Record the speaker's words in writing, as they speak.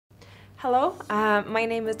Hello, my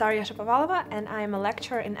name is Daria Shapovalova and I'm a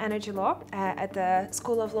lecturer in energy law at the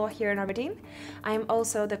School of Law here in Aberdeen. I'm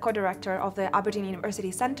also the co-director of the Aberdeen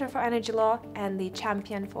University Centre for Energy Law and the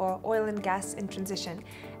champion for oil and gas in transition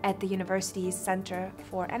at the university's Centre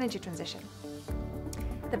for Energy Transition.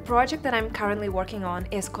 The project that I'm currently working on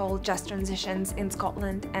is called Just Transitions in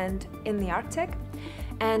Scotland and in the Arctic.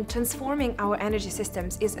 And transforming our energy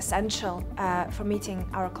systems is essential for meeting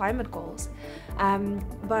our climate goals.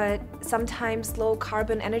 But sometimes low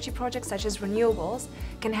carbon energy projects such as renewables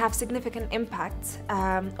can have significant impacts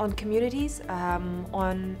on communities,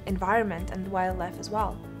 on environment and wildlife as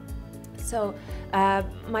well. So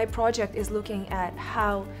my project is looking at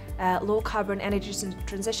how low carbon energy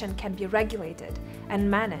transition can be regulated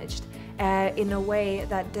and managed in a way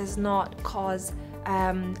that does not cause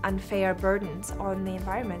unfair burdens on the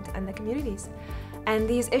environment and the communities. And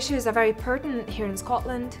these issues are very pertinent here in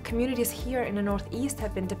Scotland. Communities here in the northeast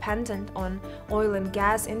have been dependent on oil and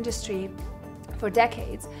gas industry for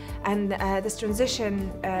decades, and this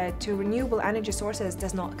transition to renewable energy sources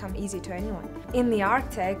does not come easy to anyone. In the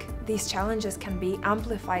Arctic, these challenges can be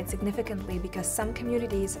amplified significantly because some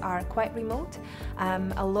communities are quite remote.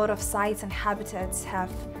 A lot of sites and habitats have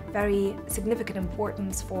very significant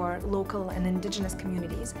importance for local and indigenous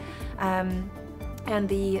communities. And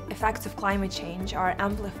the effects of climate change are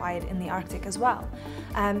amplified in the Arctic as well.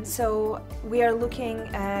 So we are looking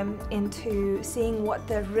into seeing what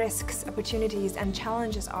the risks, opportunities and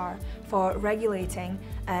challenges are for regulating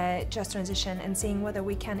just transition and seeing whether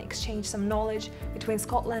we can exchange some knowledge between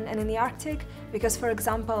Scotland and in the Arctic. Because, for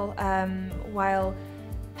example, while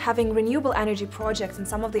having renewable energy projects in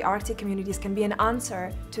some of the Arctic communities can be an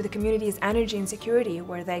answer to the community's energy insecurity,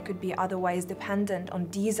 where they could be otherwise dependent on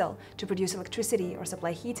diesel to produce electricity or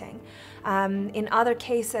supply heating. In other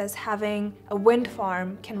cases, having a wind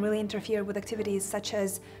farm can really interfere with activities such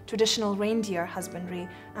as traditional reindeer husbandry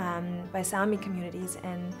by Sami communities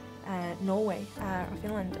in Norway, or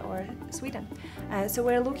Finland or Sweden. So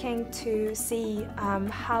we're looking to see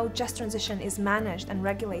how just transition is managed and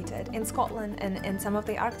regulated in Scotland and in some of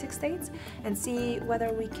the Arctic states, and see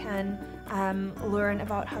whether we can learn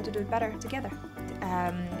about how to do it better together.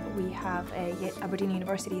 We have a Aberdeen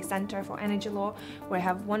University Centre for Energy Law, where I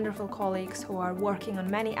have wonderful colleagues who are working on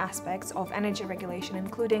many aspects of energy regulation,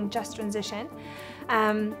 including just transition.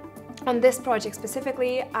 On this project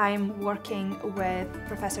specifically, I'm working with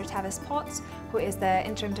Professor Tavis Potts, who is the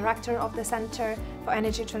interim director of the Centre for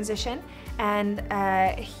Energy Transition, and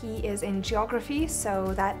he is in geography,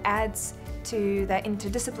 so that adds to the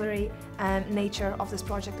interdisciplinary nature of this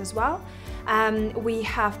project as well. We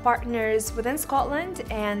have partners within Scotland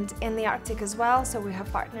and in the Arctic as well, so we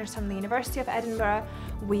have partners from the University of Edinburgh,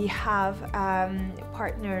 we have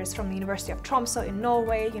partners from the University of Tromsø in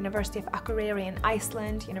Norway, University of Akureyri in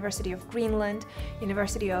Iceland, University of Greenland,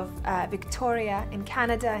 University of Victoria in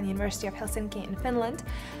Canada and University of Helsinki in Finland.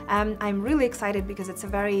 I'm really excited because it's a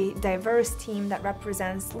very diverse team that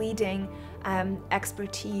represents leading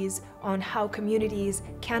expertise on how communities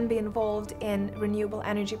can be involved in renewable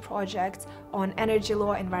energy projects, on energy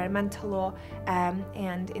law, environmental law,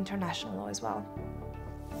 and international law as well.